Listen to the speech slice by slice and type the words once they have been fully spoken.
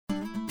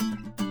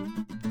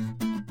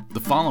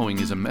following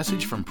is a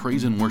message from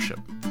Praise and Worship,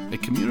 a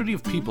community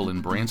of people in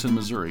Branson,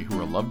 Missouri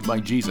who are loved by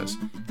Jesus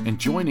and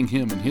joining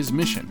Him in His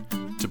mission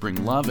to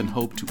bring love and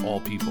hope to all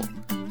people.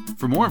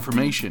 For more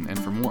information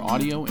and for more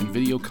audio and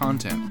video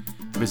content,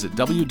 visit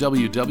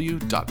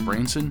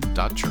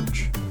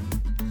www.branson.church.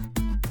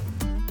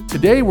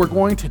 Today we're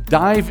going to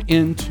dive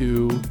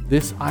into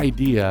this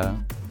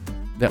idea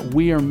that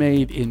we are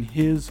made in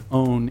His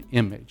own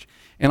image.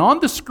 And on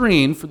the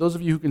screen, for those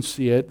of you who can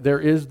see it, there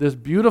is this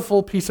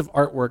beautiful piece of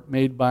artwork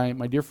made by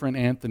my dear friend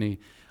Anthony.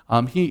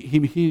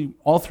 He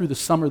all through the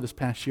summer this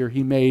past year,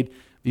 he made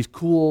these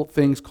cool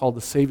things called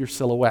the Savior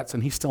Silhouettes,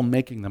 and he's still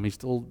making them. He's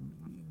still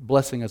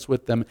blessing us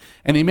with them.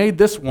 And he made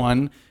this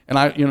one,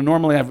 and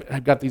normally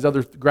I've got these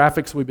other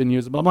graphics we've been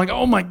using, but I'm like,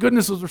 oh my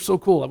goodness, those are so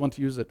cool. I want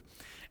to use it.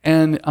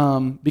 And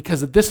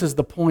because this is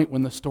the point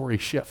when the story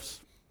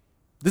shifts.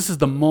 This is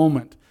the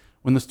moment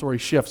when the story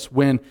shifts,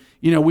 when,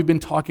 we've been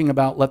talking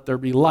about let there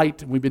be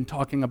light, and we've been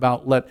talking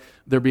about let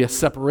there be a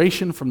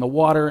separation from the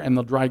water and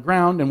the dry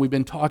ground, and we've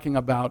been talking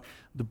about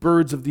the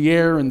birds of the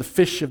air and the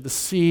fish of the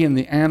sea and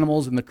the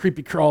animals and the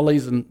creepy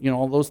crawlies and,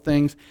 all those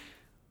things.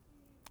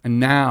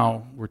 And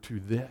now we're to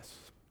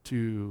this,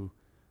 to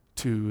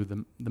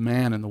the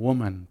man and the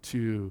woman,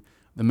 to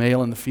the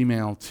male and the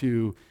female,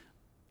 to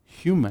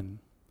human,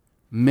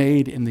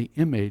 made in the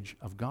image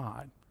of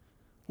God.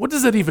 What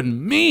does that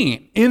even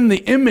mean, in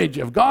the image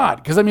of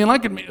God? Because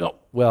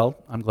well,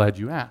 I'm glad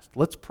you asked.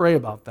 Let's pray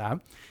about that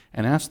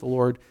and ask the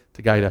Lord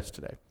to guide us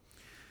today.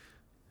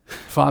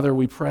 Father,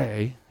 we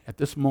pray at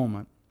this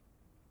moment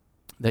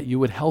that you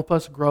would help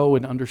us grow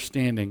in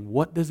understanding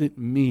what does it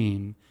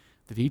mean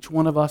that each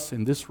one of us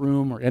in this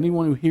room or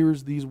anyone who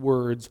hears these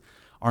words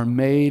are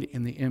made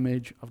in the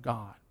image of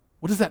God.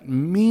 What does that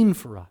mean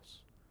for us?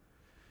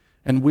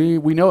 And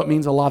we know it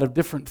means a lot of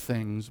different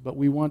things, but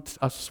we want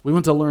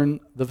to learn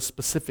the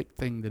specific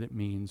thing that it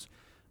means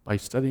by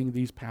studying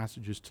these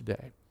passages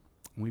today.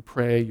 And we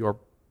pray your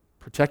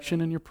protection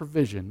and your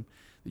provision,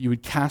 that you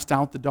would cast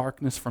out the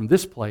darkness from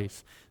this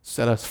place,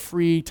 set us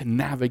free to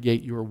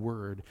navigate your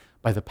word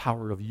by the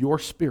power of your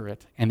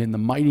Spirit, and in the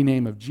mighty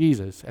name of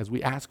Jesus, as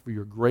we ask for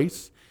your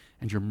grace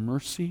and your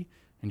mercy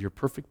and your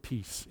perfect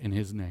peace in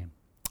His name.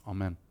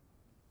 Amen.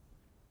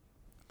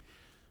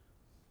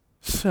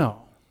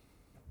 So,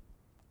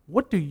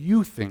 what do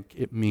you think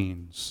it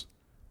means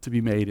to be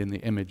made in the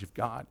image of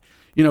God?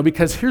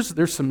 Because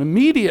there's some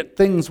immediate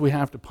things we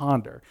have to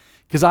ponder.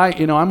 Because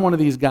I'm one of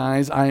these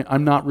guys,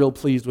 I'm not real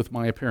pleased with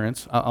my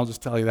appearance. I'll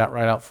just tell you that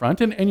right out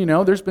front. And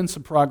there's been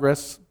some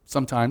progress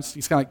sometimes.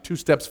 He's kind of like 2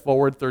 steps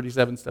forward,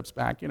 37 steps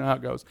back. You know how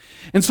it goes.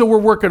 And so we're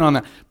working on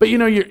that. But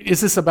is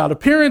this about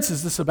appearance?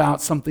 Is this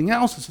about something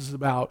else? Is this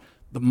about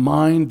the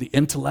mind, the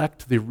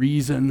intellect, the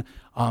reason?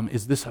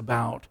 Is this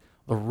about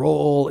the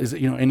role? Is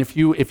it, and if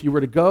you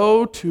were to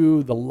go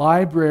to the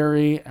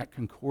library at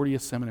Concordia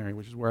Seminary,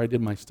 which is where I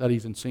did my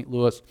studies in St.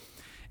 Louis,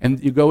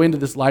 and you go into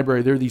this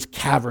library, there are these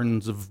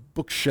caverns of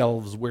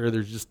bookshelves where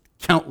there's just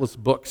countless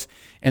books.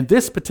 And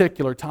this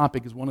particular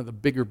topic is one of the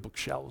bigger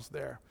bookshelves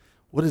there.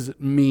 What does it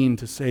mean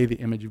to say the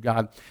image of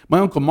God? My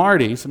Uncle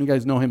Marty, some of you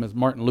guys know him as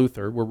Martin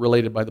Luther, we're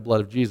related by the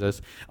blood of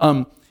Jesus.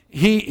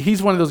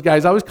 He's one of those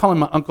guys, I always call him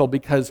my uncle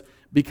because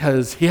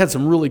he had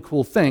some really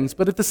cool things,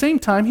 but at the same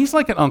time, he's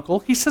like an uncle.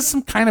 He says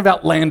some kind of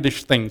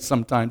outlandish things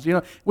sometimes.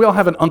 We all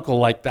have an uncle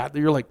like that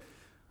you're like,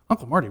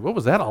 Uncle Marty, what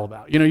was that all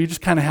about? You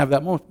just kind of have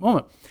that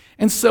moment.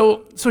 And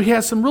so he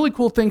has some really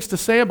cool things to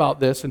say about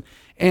this,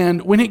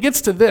 and when he gets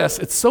to this,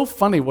 it's so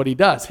funny what he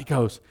does. He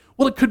goes,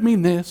 well, it could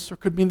mean this, or it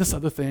could mean this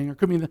other thing, or it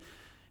could mean that.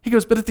 He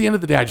goes, but at the end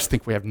of the day, I just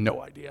think we have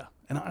no idea.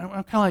 And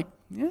I'm kind of like,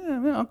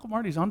 yeah, Uncle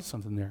Marty's onto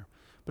something there.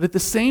 But at the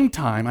same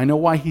time, I know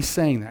why he's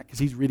saying that, because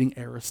he's reading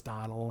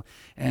Aristotle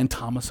and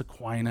Thomas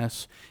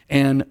Aquinas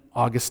and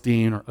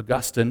Augustine, or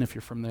Augustine if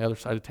you're from the other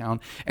side of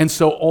town. And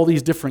so all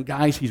these different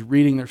guys, he's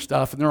reading their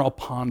stuff, and they're all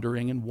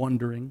pondering and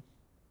wondering.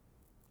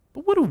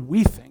 But what do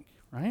we think,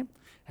 right?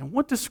 And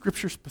what does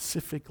Scripture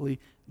specifically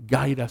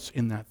guide us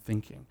in that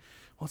thinking?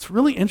 Well, it's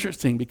really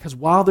interesting, because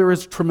while there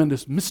is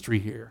tremendous mystery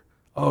here,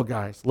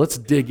 guys, let's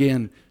dig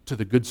in to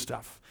the good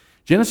stuff.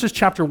 Genesis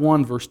chapter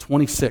 1, verse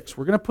 26.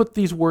 We're going to put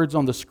these words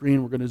on the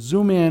screen. We're going to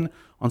zoom in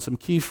on some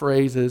key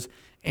phrases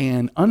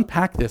and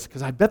unpack this,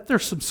 because I bet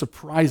there's some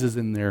surprises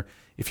in there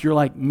if you're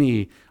like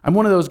me. I'm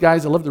one of those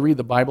guys, I love to read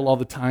the Bible all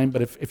the time,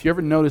 but if you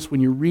ever notice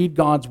when you read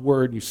God's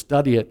Word and you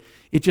study it,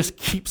 it just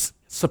keeps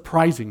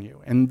surprising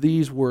you. And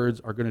these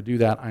words are going to do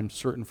that, I'm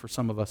certain, for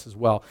some of us as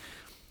well.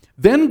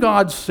 Then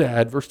God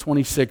said, verse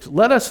 26,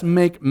 let us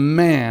make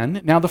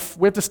man. Now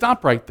we have to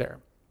stop right there,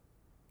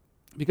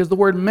 because the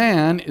word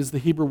man is the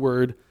Hebrew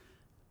word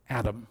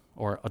Adam,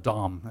 or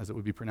Adam, as it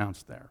would be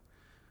pronounced there.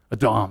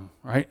 Adam,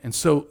 right? And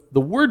so the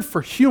word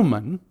for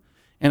human,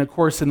 and of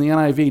course in the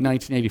NIV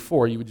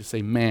 1984, you would just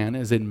say man,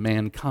 as in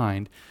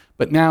mankind.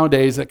 But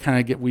nowadays that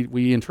kind of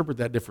we interpret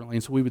that differently,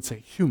 and so we would say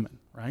human,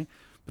 right?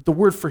 But the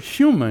word for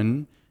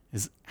human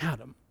is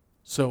Adam.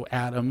 So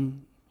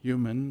Adam,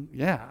 human,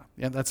 yeah,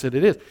 that's it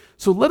is.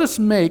 So let us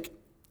make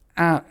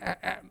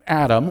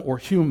Adam, or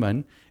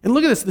human, and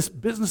look at this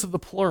business of the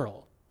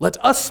plural. Let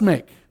us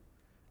make.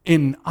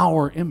 in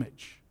our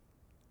image.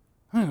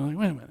 Wait a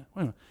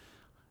minute.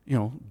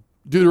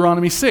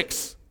 Deuteronomy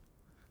 6.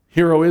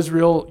 Hear, O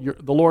Israel,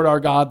 the Lord our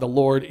God, the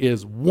Lord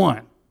is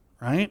one,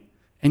 right?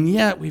 And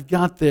yet we've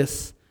got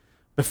this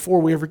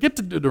before we ever get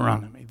to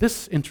Deuteronomy,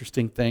 this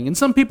interesting thing. And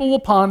some people will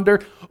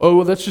ponder,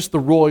 oh, that's just the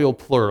royal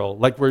plural.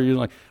 Like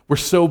we're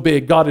so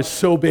big, God is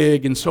so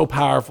big and so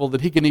powerful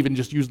that he can even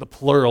just use the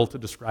plural to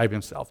describe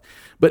himself.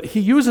 But he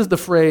uses the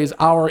phrase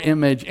our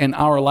image and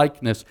our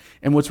likeness.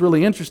 And what's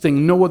really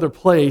interesting, no other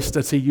place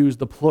does he use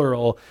the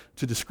plural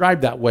to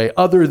describe that way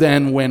other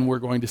than when we're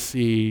going to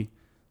see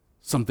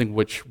something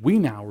which we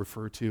now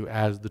refer to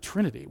as the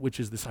Trinity, which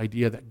is this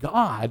idea that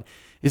God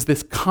is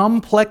this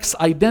complex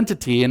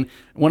identity. And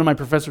one of my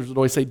professors would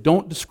always say,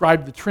 don't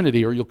describe the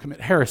Trinity or you'll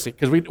commit heresy,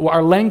 because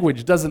our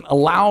language doesn't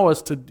allow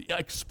us to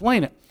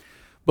explain it.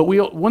 But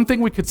one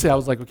thing we could say, I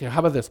was like, okay, how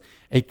about this?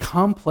 A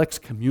complex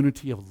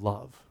community of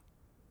love.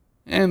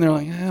 And they're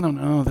like, I don't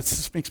know, this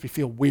just makes me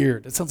feel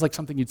weird. It sounds like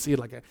something you'd see at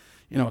like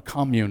a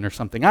commune or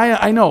something.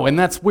 I know, and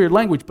that's weird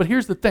language, but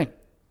here's the thing.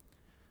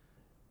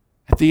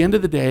 At the end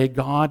of the day,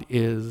 God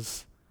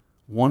is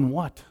one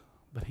what?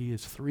 But he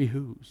is three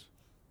whos.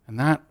 And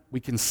that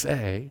we can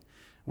say,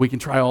 we can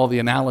try all the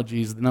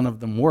analogies, none of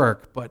them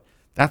work, but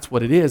that's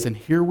what it is. And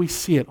here we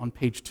see it on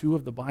page 2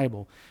 of the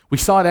Bible. We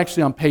saw it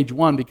actually on page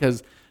 1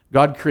 because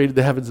God created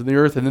the heavens and the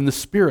earth, and then the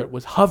Spirit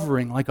was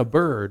hovering like a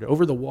bird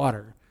over the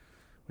water,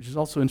 which is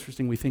also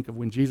interesting. We think of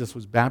when Jesus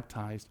was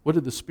baptized. What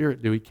did the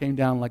Spirit do? He came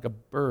down like a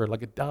bird,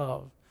 like a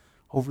dove,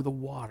 over the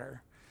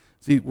water.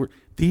 See,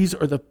 these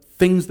are the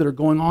things that are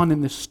going on in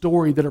this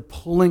story that are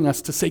pulling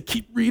us to say,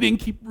 keep reading,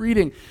 keep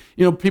reading.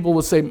 People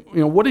will say,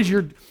 what is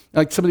we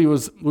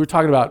were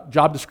talking about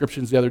job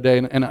descriptions the other day,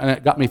 and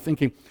it got me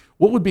thinking,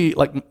 what would be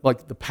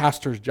like the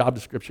pastor's job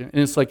description?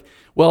 And it's like,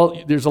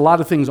 well, there's a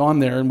lot of things on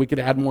there, and we could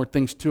add more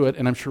things to it,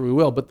 and I'm sure we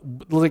will, but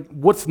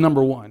what's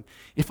number one?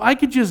 If I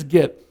could just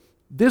get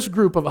this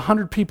group of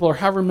 100 people, or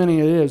however many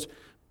it is,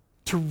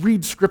 to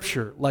read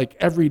Scripture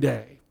every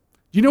day,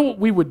 do you know what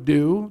we would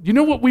do? Do you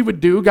know what we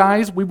would do,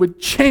 guys? We would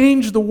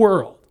change the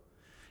world.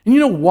 And you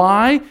know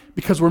why?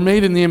 Because we're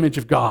made in the image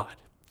of God.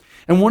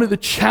 And one of the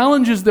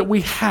challenges that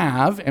we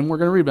have, and we're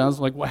going to read about, is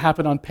like what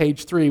happened on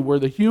page 3, where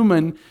the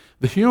human,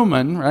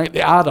 right,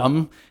 the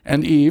Adam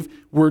and Eve,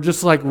 were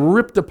just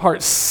ripped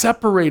apart,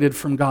 separated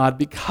from God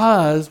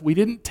because we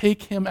didn't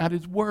take him at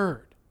his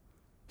word.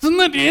 Isn't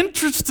that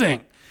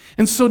interesting?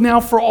 And so now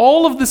for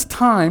all of this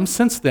time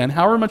since then,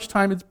 however much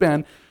time it's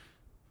been,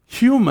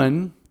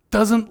 human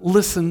doesn't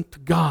listen to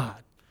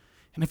God.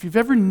 And if you've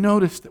ever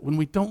noticed that when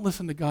we don't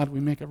listen to God, we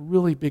make a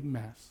really big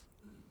mess.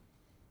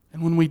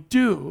 And when we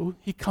do,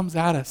 he comes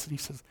at us and he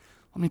says,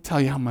 let me tell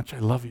you how much I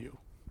love you.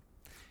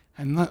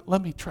 And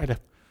let me try to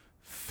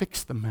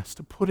fix the mess,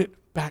 to put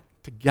it back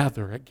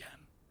together again.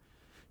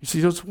 You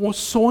see, it's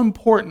so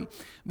important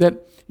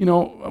that,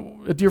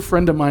 a dear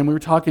friend of mine, we were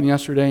talking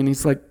yesterday, and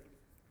he's like,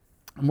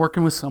 I'm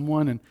working with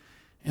someone,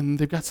 and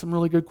they've got some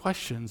really good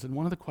questions. And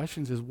one of the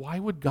questions is, why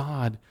would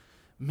God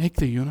make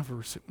the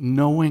universe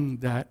knowing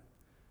that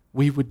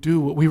we would do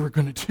what we were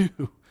going to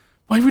do?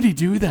 Why would he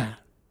do that?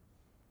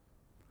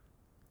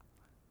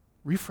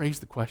 Rephrase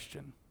the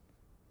question.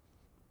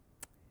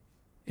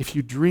 If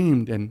you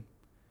dreamed, and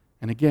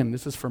again,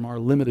 this is from our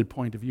limited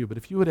point of view, but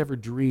if you had ever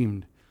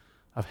dreamed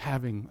of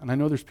having, and I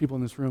know there's people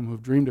in this room who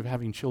have dreamed of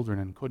having children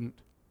and couldn't,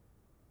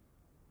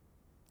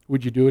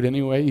 would you do it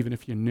anyway, even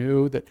if you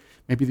knew that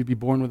maybe they'd be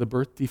born with a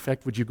birth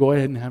defect? Would you go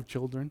ahead and have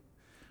children?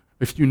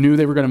 If you knew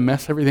they were going to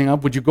mess everything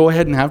up, would you go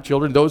ahead and have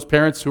children? Those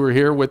parents who are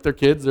here with their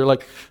kids, they're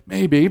like,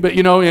 maybe, but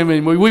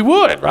we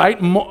would, right?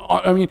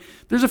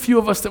 There's a few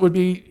of us that would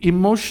be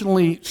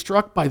emotionally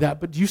struck by that,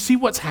 but do you see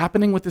what's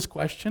happening with this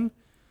question?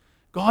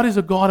 God is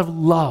a God of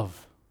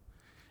love,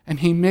 and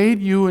he made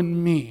you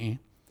and me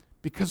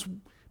because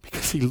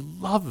he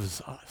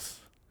loves us,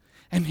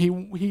 and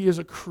he is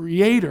a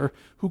creator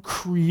who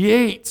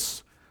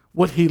creates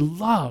what he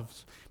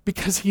loves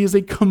because he is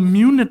a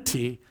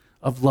community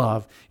of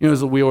love.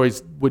 As we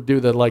always would do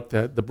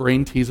the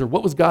brain teaser.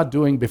 What was God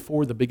doing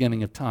before the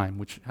beginning of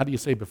time? How do you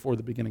say before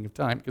the beginning of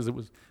time? Because it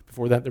was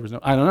before that there was no,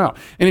 I don't know.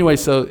 Anyway,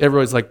 so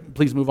everybody's like,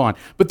 please move on.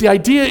 But the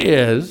idea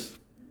is,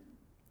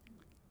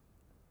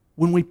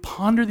 when we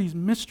ponder these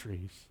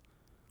mysteries,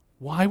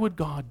 why would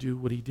God do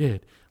what he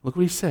did? Look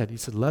what he said. He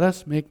said, let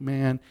us make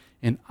man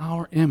in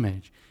our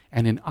image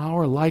and in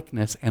our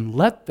likeness, and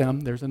let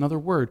them, there's another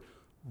word,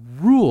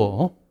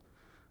 rule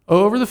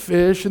over the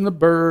fish and the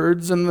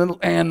birds and the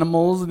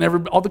animals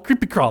and all the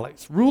creepy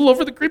crawlies. Rule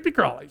over the creepy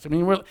crawlies.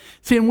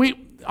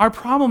 Our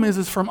problem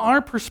is from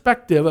our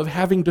perspective of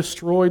having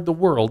destroyed the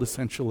world,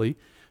 essentially,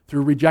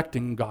 through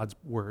rejecting God's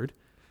word,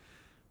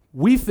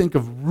 we think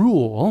of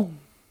rule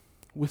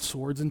with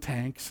swords and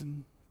tanks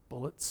and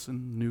bullets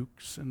and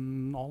nukes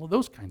and all of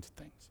those kinds of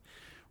things.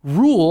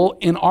 Rule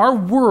in our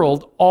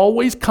world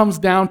always comes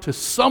down to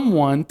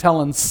someone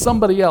telling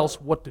somebody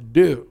else what to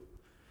do.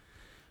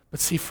 But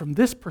see, from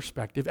this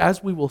perspective,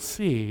 as we will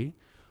see,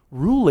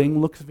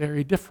 ruling looks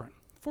very different.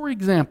 For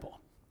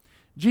example,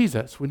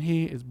 Jesus, when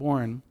he is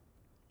born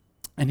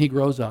and he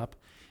grows up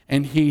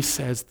and he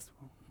says,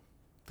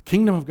 the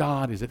kingdom of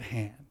God is at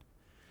hand.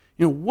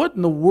 What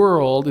in the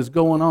world is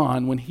going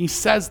on when he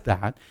says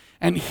that?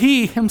 And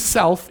he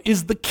himself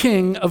is the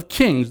King of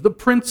kings, the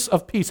Prince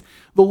of peace,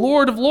 the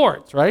Lord of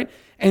lords, right?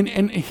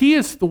 And he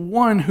is the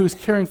one who's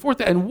carrying forth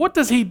that. And what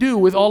does he do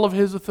with all of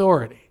his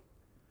authority?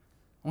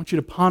 I want you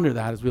to ponder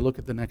that as we look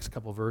at the next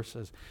couple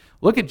verses.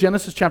 Look at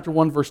Genesis chapter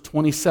 1, verse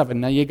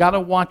 27. Now you got to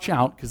watch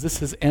out because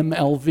this is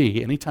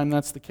MLV. Anytime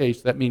that's the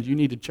case, that means you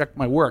need to check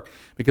my work,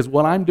 because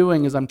what I'm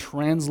doing is I'm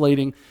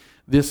translating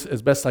this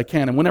as best I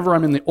can. And whenever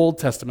I'm in the Old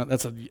Testament,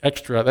 that's an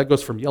extra. That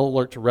goes from yellow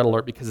alert to red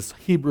alert because it's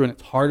Hebrew and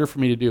it's harder for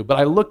me to do. But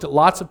I looked at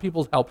lots of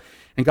people's help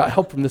and got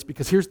help from this,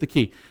 because here's the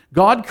key.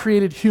 God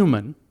created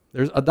human,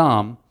 there's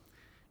Adam,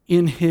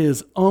 in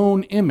his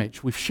own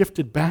image. We've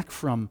shifted back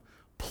from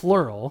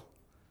plural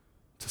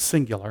to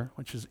singular,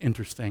 which is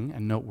interesting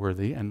and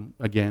noteworthy. And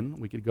again,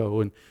 we could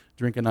go and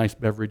drink a nice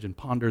beverage and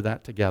ponder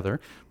that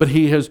together. But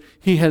he has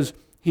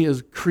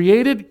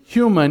created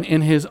human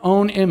in his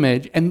own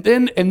image. And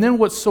then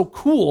what's so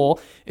cool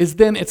is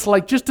then it's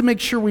like, just to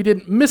make sure we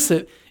didn't miss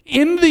it,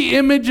 in the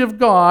image of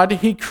God,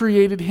 he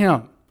created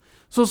him.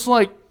 So it's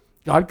like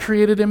God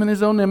created him in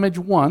his own image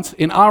once,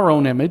 in our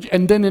own image,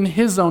 and then in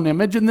his own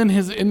image, and then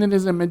his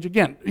image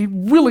again. He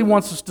really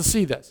wants us to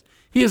see this.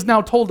 He has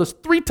now told us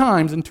 3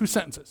 times in 2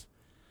 sentences.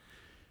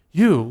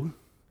 You,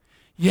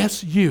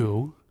 yes,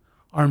 you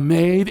are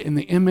made in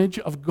the image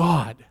of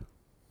God.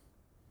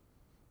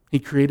 He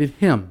created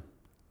him,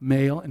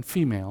 male and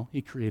female,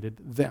 he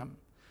created them.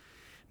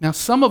 Now,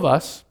 some of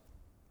us,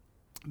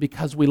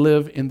 because we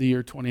live in the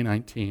year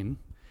 2019,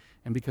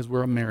 and because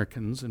we're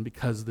Americans, and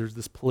because there's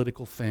this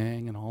political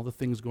thing and all the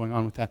things going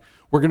on with that,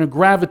 we're going to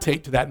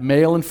gravitate to that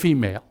male and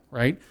female,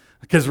 right?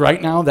 Because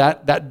right now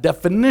that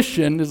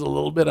definition is a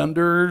little bit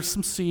under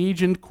some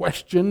siege and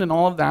question and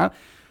all of that.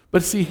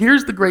 But see,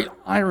 here's the great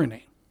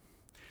irony.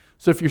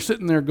 So if you're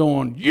sitting there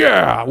going,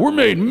 yeah, we're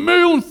made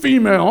male and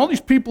female, all these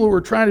people who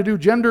are trying to do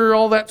gender,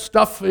 all that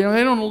stuff, they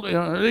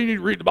need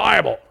to read the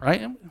Bible,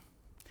 right?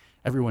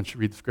 Everyone should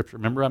read the Scripture.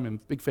 Remember, I'm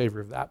in big favor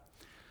of that.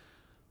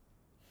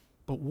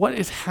 But what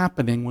is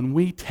happening when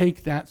we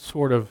take that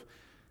sort of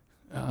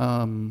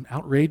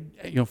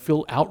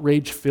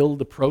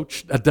outrage-filled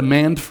approach, a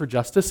demand for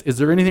justice? Is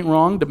there anything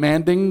wrong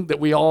demanding that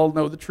we all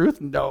know the truth?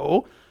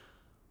 No.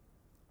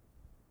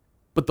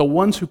 But the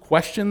ones who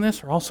question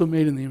this are also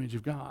made in the image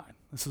of God.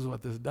 This is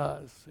what this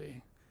does,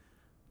 see.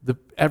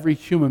 Every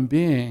human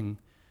being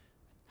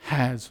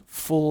has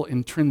full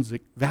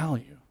intrinsic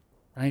value,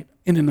 right?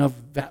 In and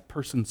of that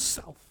person's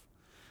self.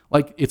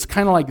 Like, it's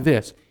kind of like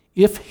this.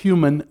 If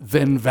human,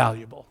 then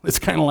valuable. It's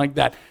kind of like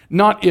that.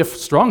 Not if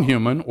strong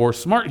human or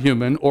smart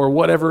human or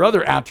whatever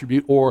other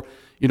attribute, or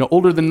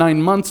older than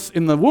 9 months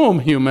in the womb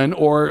human,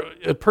 or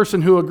a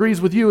person who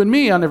agrees with you and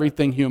me on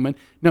everything human.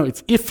 No,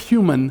 it's if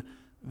human,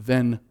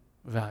 then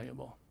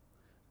valuable.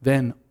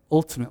 Then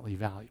ultimately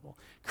valuable.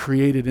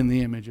 Created in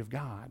the image of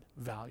God,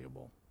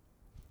 valuable.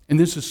 And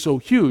this is so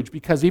huge,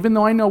 because even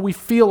though I know we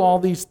feel all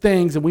these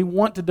things and we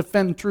want to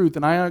defend truth,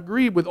 and I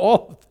agree with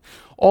all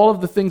of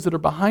the things that are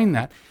behind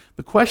that,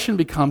 the question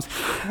becomes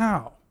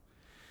how?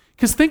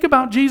 Because think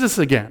about Jesus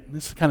again.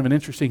 This is kind of an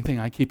interesting thing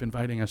I keep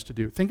inviting us to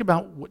do. Think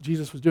about what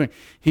Jesus was doing.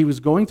 He was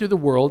going through the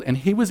world, and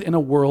he was in a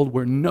world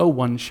where no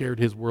one shared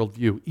his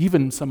worldview,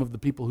 even some of the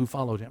people who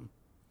followed him.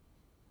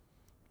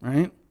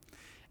 Right?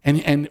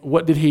 And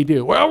what did he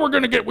do? Well, we got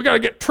to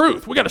get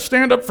truth. We got to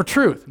stand up for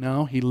truth.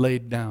 No, he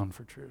laid down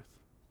for truth.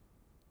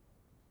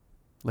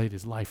 Laid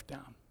his life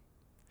down.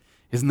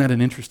 Isn't that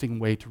an interesting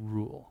way to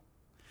rule?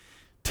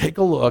 Take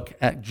a look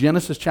at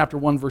Genesis chapter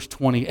 1, verse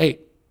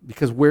 28,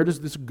 because where does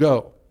this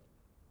go?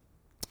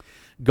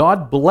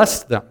 God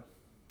blessed them.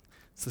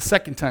 It's the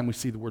second time we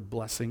see the word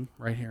blessing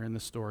right here in the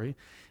story.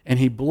 And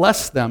he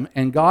blessed them,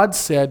 and God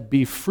said,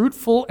 be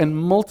fruitful and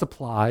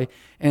multiply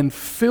and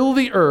fill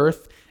the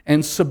earth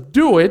and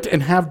subdue it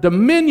and have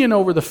dominion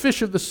over the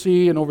fish of the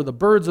sea and over the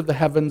birds of the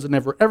heavens and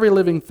over every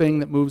living thing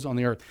that moves on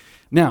the earth.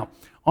 Now,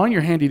 on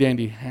your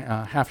handy-dandy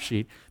half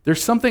sheet,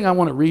 there's something I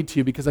want to read to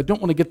you, because I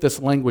don't want to get this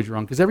language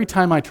wrong, because every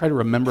time I try to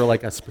remember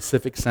like a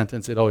specific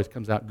sentence, it always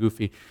comes out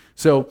goofy.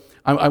 So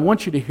I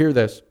want you to hear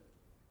this,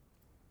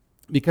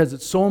 because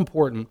it's so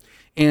important.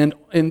 And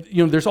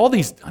there's all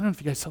these, I don't know if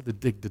you guys saw the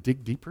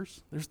dig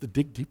deepers. There's the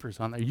dig deepers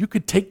on there. You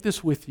could take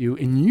this with you,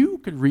 and you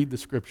could read the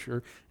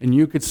Scripture, and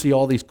you could see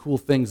all these cool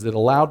things that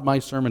allowed my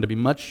sermon to be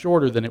much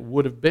shorter than it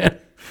would have been.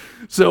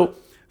 So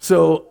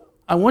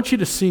I want you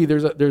to see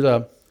there's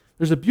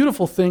a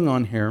beautiful thing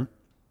on here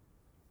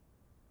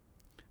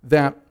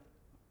that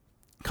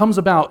comes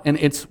about, and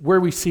it's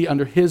where we see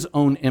under his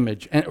own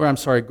image.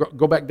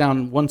 Go back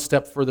down one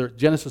step further.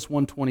 Genesis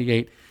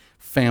 1:28,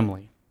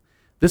 family.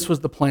 This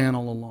was the plan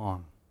all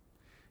along.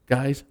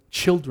 Guys,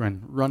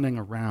 children running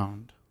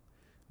around,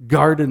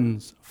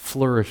 gardens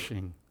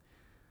flourishing,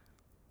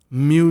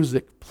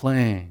 music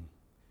playing,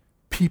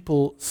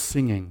 people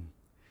singing,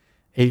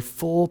 a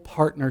full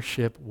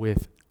partnership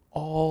with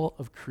all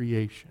of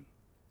creation.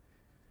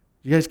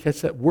 You guys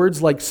catch that?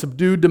 Words like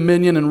subdue,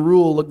 dominion, and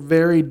rule look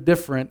very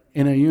different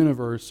in a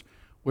universe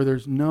where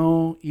there's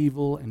no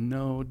evil and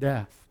no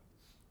death.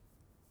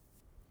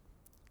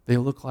 They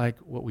look like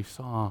what we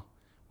saw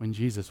when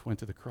Jesus went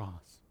to the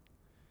cross.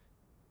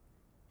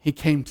 He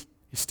came to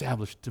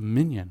establish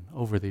dominion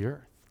over the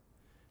earth.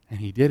 And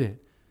he did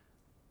it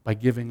by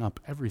giving up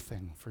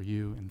everything for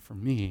you and for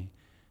me,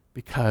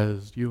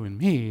 because you and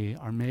me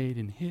are made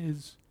in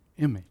his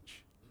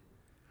image.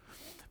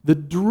 The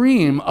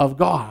dream of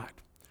God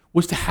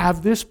was to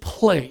have this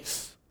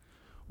place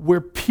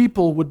where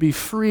people would be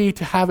free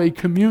to have a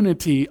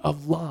community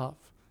of love.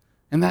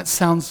 And that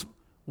sounds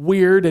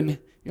weird and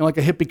like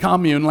a hippie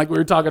commune, like we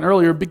were talking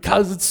earlier,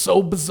 because it's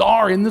so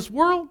bizarre in this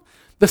world.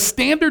 The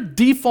standard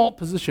default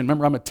position,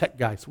 remember I'm a tech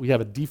guy, so we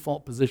have a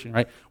default position,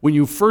 right? When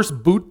you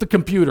first boot the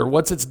computer,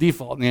 what's its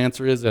default? And the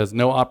answer is, it has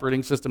no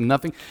operating system,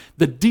 nothing.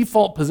 The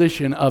default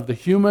position of the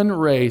human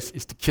race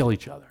is to kill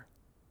each other.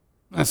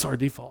 That's our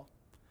default.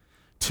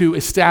 To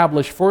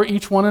establish for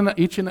each one,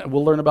 and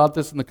we'll learn about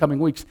this in the coming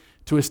weeks,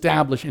 to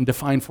establish and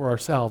define for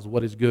ourselves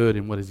what is good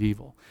and what is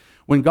evil.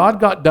 When God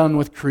got done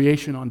with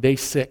creation on day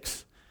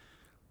 6,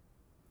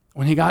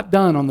 when he got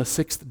done on the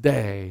 6th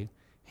day,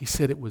 he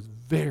said it was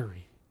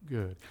very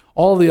good.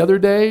 All the other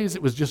days,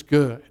 it was just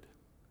good.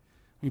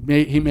 He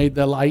made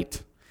the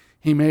light.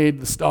 He made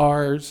the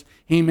stars.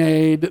 He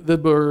made the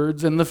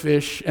birds and the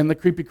fish and the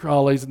creepy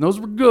crawlies, and those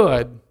were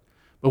good.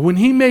 But when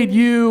he made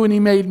you and he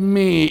made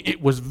me,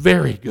 it was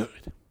very good.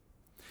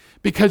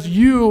 Because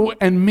you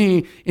and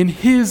me, in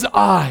his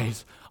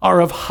eyes,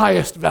 are of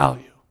highest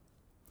value.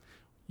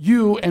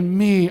 You and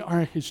me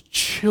are his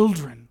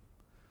children.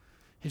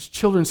 His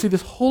children. See,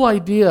 this whole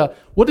idea,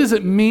 what does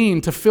it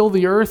mean to fill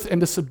the earth and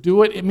to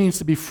subdue it? It means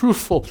to be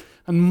fruitful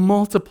and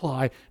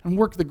multiply and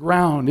work the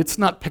ground. It's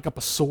not pick up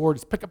a sword,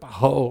 it's pick up a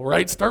hoe,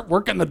 right? Start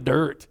working the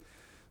dirt.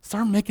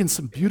 Start making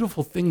some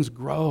beautiful things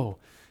grow.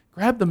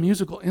 Grab the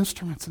musical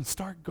instruments and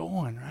start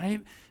going, right?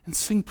 And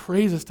sing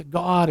praises to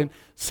God and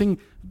sing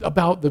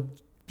about the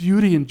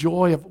beauty and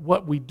joy of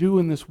what we do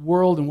in this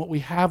world and what we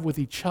have with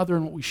each other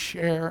and what we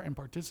share and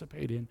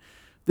participate in.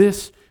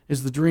 This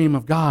is the dream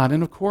of God.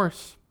 And of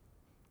course,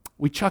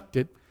 we chucked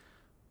it,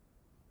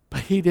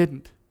 but he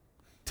didn't.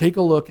 Take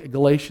a look at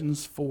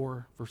Galatians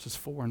 4, verses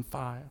 4 and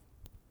 5.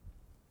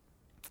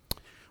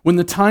 When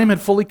the time had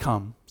fully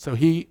come, so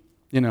he,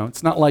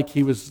 it's not like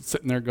he was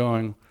sitting there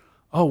going,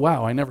 oh,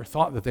 wow, I never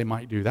thought that they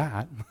might do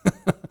that.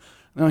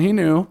 No, he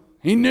knew.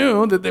 He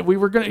knew that we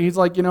were going to, he's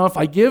like, if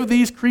I give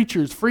these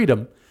creatures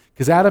freedom,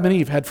 because Adam and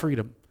Eve had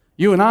freedom.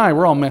 You and I,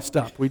 we're all messed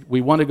up.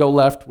 We want to go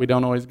left. We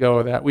don't always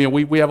go that. We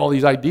have all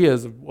these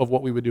ideas of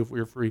what we would do if we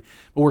were free,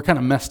 but we're kind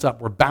of messed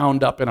up. We're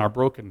bound up in our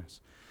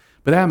brokenness.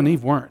 But Adam and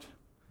Eve weren't.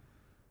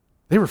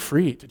 They were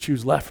free to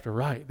choose left or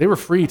right. They were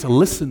free to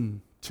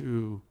listen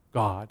to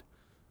God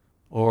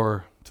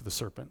or to the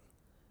serpent.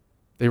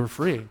 They were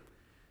free.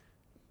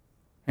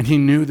 And he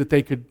knew that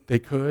they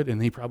could,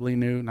 and he probably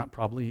knew, not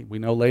probably, we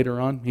know later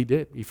on, he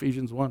did.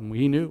 Ephesians 1,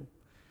 he knew.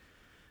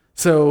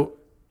 So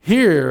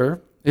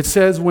here, it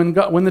says, when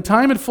the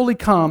time had fully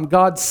come,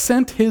 God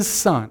sent his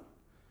son,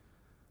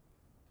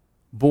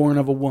 born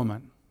of a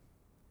woman.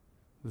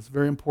 This is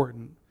very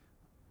important.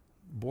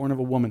 Born of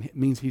a woman, it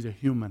means he's a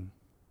human.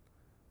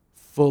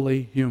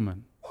 Fully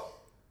human.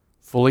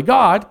 Fully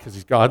God, because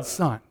he's God's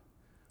son,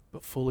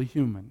 but fully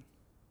human.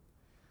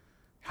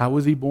 How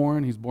was he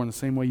born? He's born the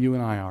same way you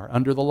and I are,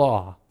 under the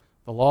law.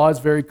 The law is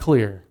very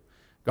clear.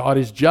 God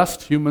is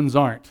just, humans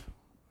aren't.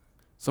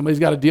 Somebody's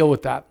got to deal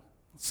with that.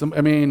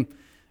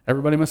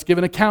 Everybody must give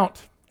an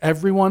account.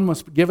 Everyone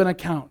must give an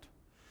account.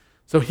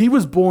 So he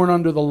was born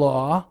under the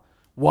law.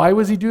 Why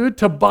was he do it?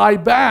 To buy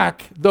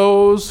back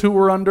those who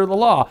were under the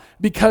law.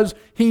 Because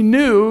he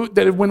knew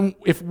that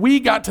if we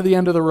got to the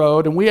end of the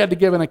road and we had to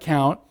give an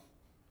account,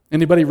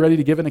 anybody ready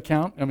to give an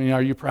account?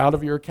 Are you proud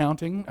of your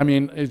accounting?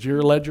 Is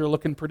your ledger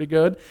looking pretty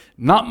good?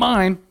 Not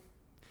mine.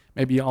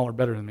 Maybe y'all are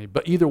better than me.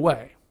 But either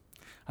way,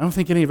 I don't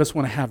think any of us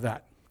want to have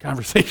that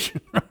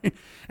conversation, right?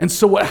 And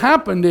so what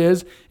happened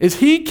is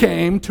he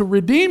came to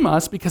redeem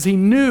us because he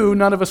knew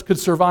none of us could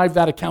survive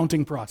that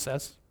accounting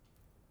process.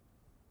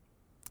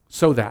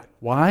 So that.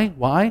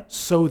 Why?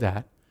 So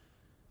that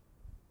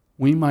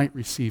we might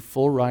receive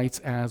full rights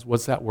as,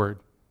 what's that word?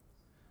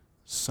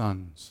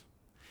 Sons.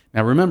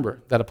 Now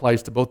remember, that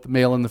applies to both the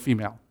male and the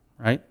female,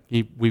 right?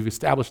 We've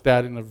established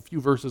that in a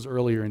few verses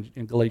earlier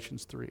in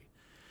Galatians 3.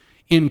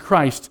 In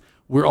Christ,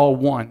 we're all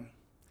one.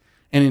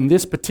 And in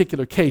this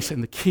particular case,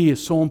 and the key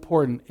is so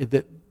important,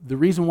 that the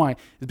reason why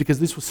is because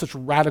these were such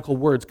radical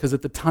words, because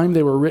at the time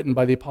they were written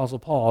by the Apostle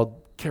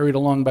Paul, carried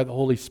along by the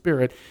Holy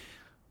Spirit,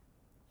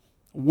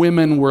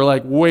 women were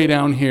like way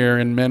down here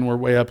and men were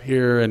way up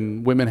here,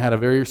 and women had a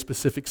very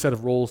specific set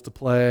of roles to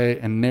play,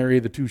 and nary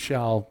the two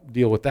shall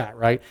deal with that,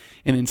 right?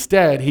 And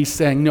instead, he's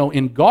saying, no,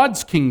 in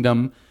God's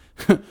kingdom,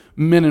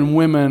 men and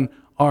women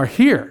are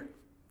here.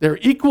 They're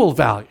equal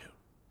value.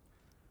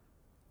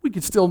 We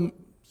could still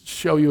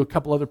show you a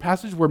couple other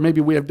passages where maybe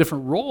we have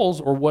different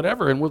roles or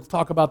whatever, and we'll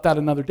talk about that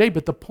another day,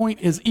 but the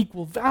point is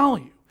equal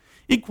value,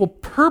 equal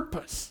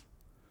purpose.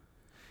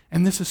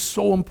 And this is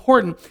so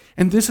important.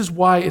 And this is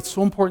why it's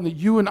so important that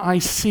you and I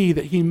see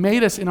that he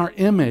made us in our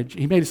image.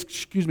 He made us,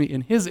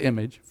 in his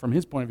image. From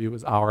his point of view, it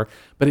was our.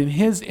 But in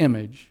his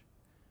image,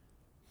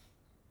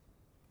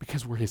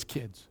 because we're his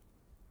kids.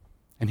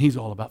 And he's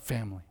all about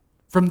family.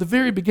 From the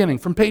very beginning,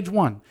 from page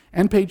 1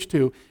 and page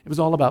 2, it was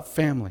all about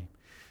family.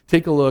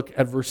 Take a look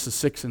at verses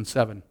 6 and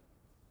 7.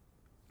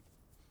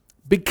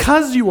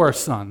 Because you are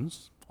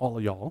sons, all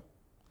of y'all,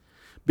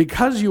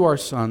 because you are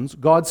sons,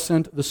 God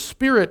sent the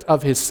Spirit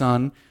of his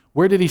Son.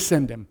 Where did he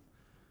send him?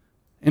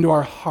 Into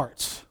our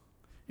hearts.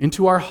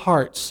 Into our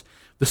hearts.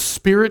 The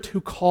Spirit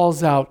who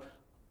calls out,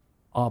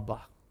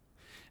 Abba.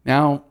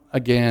 Now,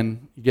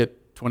 again, you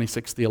get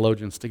 26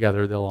 theologians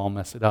together, they'll all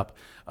mess it up.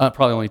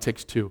 Probably only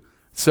takes 2.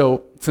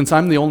 So, since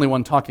I'm the only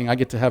one talking, I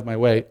get to have my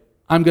way.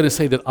 I'm going to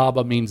say that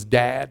Abba means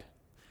dad.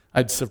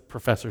 I'd say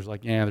professors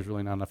like, yeah, there's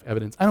really not enough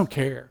evidence. I don't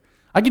care.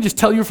 I can just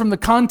tell you from the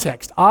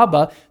context.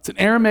 Abba, it's an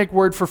Aramaic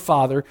word for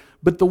father,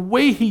 but the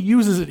way he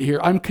uses it here,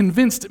 I'm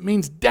convinced it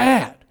means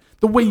dad.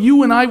 The way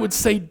you and I would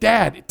say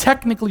dad.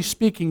 Technically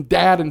speaking,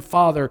 dad and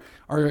father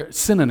are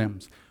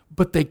synonyms,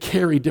 but they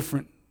carry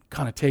different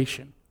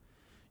connotation.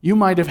 You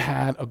might have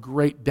had a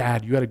great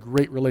dad. You had a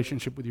great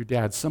relationship with your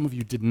dad. Some of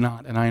you did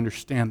not, and I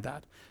understand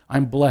that.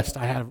 I'm blessed.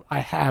 I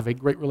have a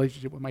great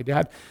relationship with my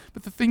dad.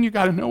 But the thing you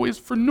got to know is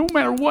for no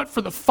matter what,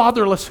 for the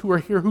fatherless who are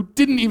here who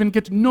didn't even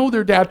get to know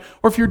their dad,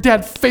 or if your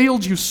dad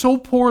failed you so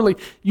poorly,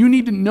 you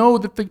need to know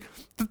that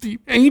the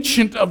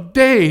Ancient of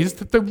Days,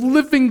 that the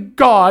living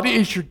God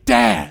is your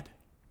dad.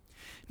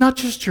 Not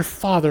just your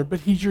father, but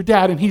he's your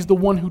dad, and he's the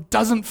one who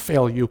doesn't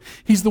fail you.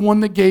 He's the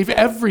one that gave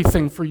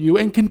everything for you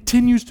and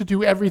continues to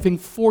do everything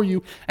for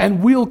you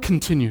and will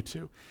continue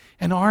to.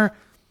 And our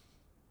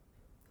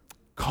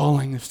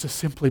calling is to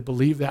simply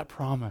believe that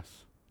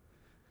promise.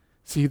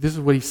 See, this is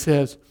what he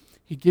says.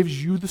 He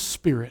gives you the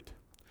Spirit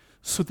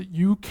so that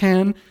you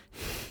can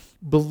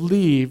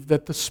believe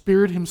that the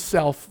Spirit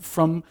himself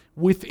from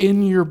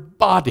within your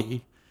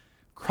body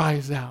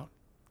cries out,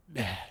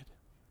 Dad,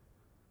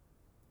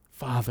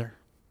 Father.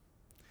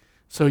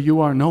 So you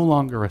are no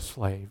longer a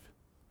slave,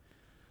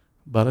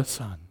 but a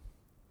son.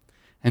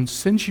 And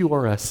since you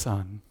are a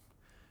son,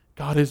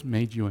 God has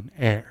made you an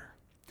heir.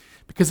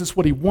 Because it's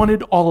what he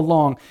wanted all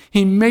along.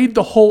 He made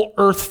the whole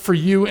earth for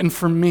you and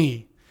for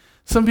me.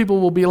 Some people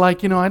will be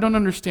like, I don't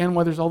understand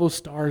why there's all those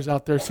stars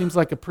out there. It seems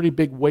like a pretty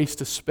big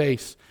waste of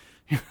space.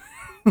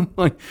 I'm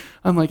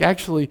like,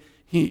 actually,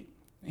 he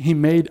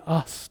made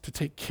us to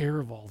take care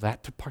of all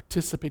that, to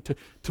participate,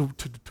 to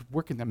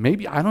work in that.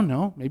 Maybe, I don't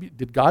know, maybe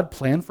did God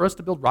plan for us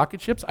to build rocket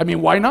ships? I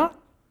mean, why not?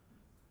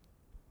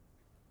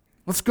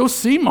 Let's go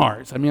see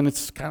Mars. I mean,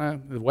 it's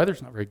the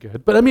weather's not very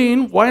good. But I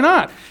mean, why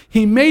not?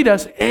 He made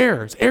us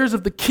heirs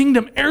of the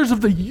kingdom, heirs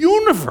of the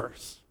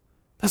universe.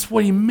 That's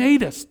what he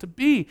made us to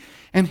be.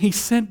 And he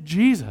sent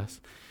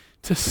Jesus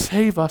to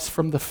save us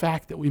from the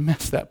fact that we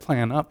messed that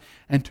plan up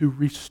and to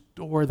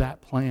restore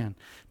that plan.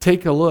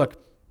 Take a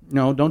look.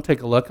 No, don't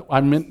take a look.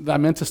 I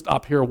meant to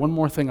stop here. One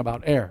more thing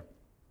about heir.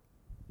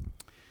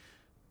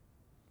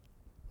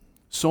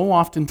 So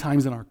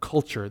oftentimes in our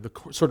culture, the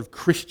sort of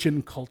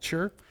Christian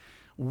culture,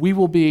 we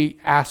will be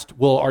asked,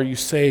 well, are you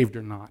saved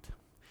or not?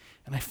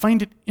 And I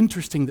find it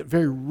interesting that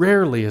very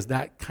rarely is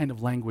that kind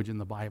of language in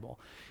the Bible.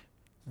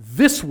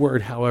 This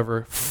word,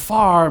 however,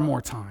 far many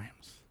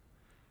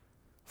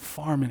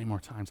more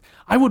times.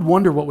 I would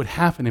wonder what would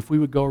happen if we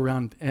would go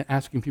around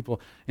asking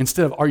people,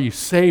 instead of, are you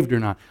saved or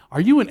not,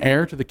 are you an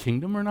heir to the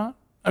kingdom or not?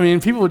 I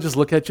mean, people would just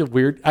look at you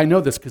weird. I know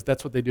this because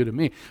that's what they do to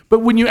me. But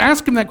when you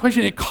ask them that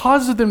question, it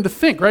causes them to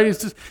think, right?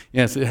 It's just,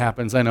 yes, it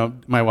happens. I know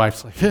my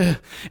wife's like,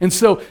 and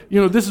so,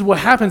 this is what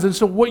happens. And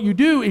so what you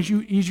do is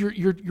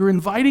you're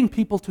inviting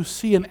people to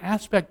see an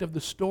aspect of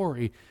the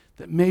story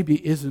that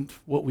maybe isn't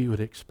what we would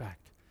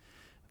expect.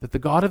 That the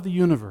God of the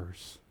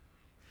universe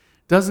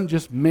doesn't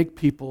just make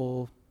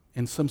people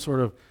in some sort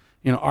of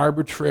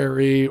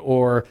arbitrary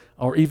or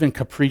even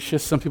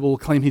capricious. Some people will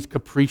claim he's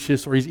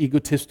capricious or he's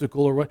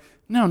egotistical or what.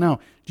 No.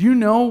 Do you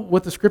know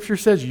what the Scripture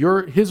says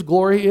his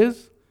glory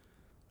is?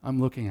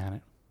 I'm looking at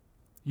it.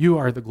 You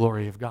are the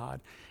glory of God.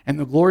 And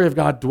the glory of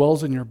God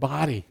dwells in your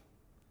body.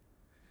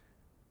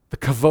 The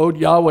Kavod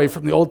Yahweh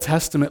from the Old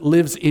Testament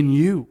lives in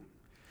you.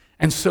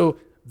 And so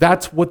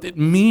that's what it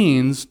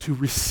means to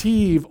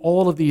receive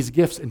all of these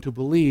gifts and to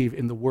believe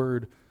in the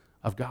Word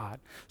of God.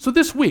 So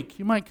this week,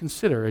 you might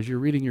consider, as you're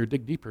reading your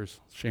Dig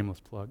Deepers, shameless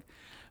plug,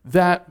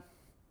 that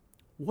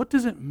what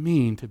does it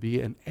mean to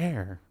be an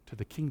heir to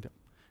the kingdom?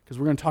 Because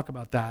we're going to talk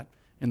about that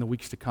in the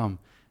weeks to come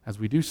as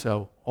we do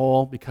so,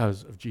 all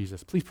because of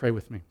Jesus. Please pray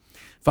with me.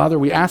 Father,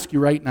 we ask you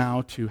right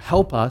now to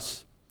help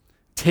us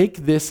take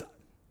this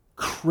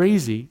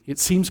crazy, it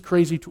seems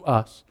crazy to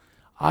us,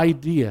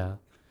 idea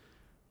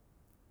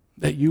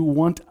that you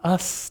want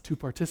us to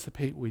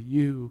participate with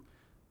you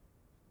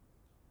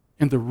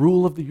in the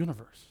rule of the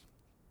universe,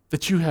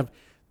 that you have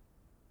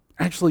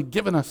actually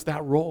given us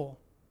that role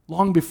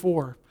long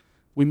before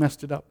we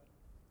messed it up,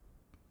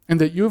 and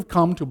that you have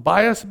come to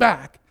buy us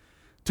back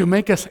to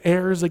make us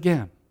heirs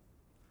again.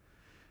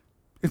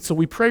 And so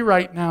we pray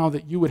right now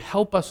that you would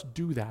help us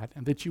do that,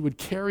 and that you would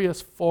carry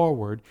us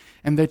forward,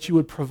 and that you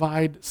would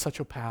provide such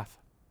a path.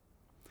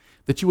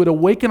 That you would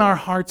awaken our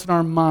hearts and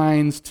our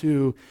minds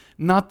to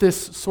not this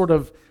sort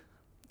of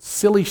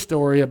silly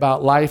story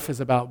about life is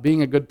about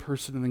being a good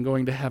person and then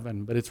going to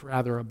heaven, but it's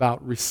rather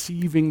about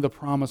receiving the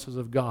promises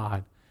of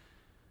God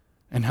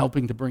and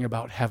helping to bring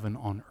about heaven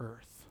on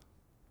earth.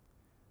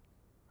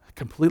 A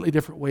completely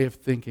different way of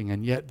thinking,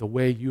 and yet the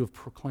way you have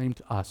proclaimed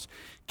to us.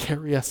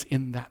 Carry us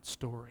in that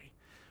story.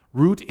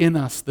 Root in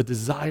us the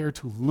desire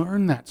to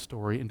learn that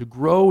story and to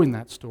grow in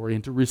that story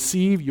and to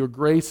receive your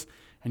grace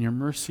and your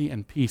mercy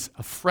and peace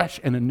afresh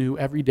and anew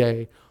every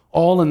day,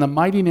 all in the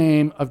mighty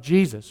name of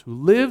Jesus, who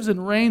lives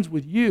and reigns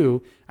with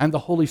you and the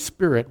Holy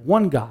Spirit,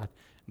 one God,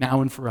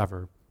 now and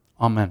forever.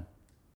 Amen.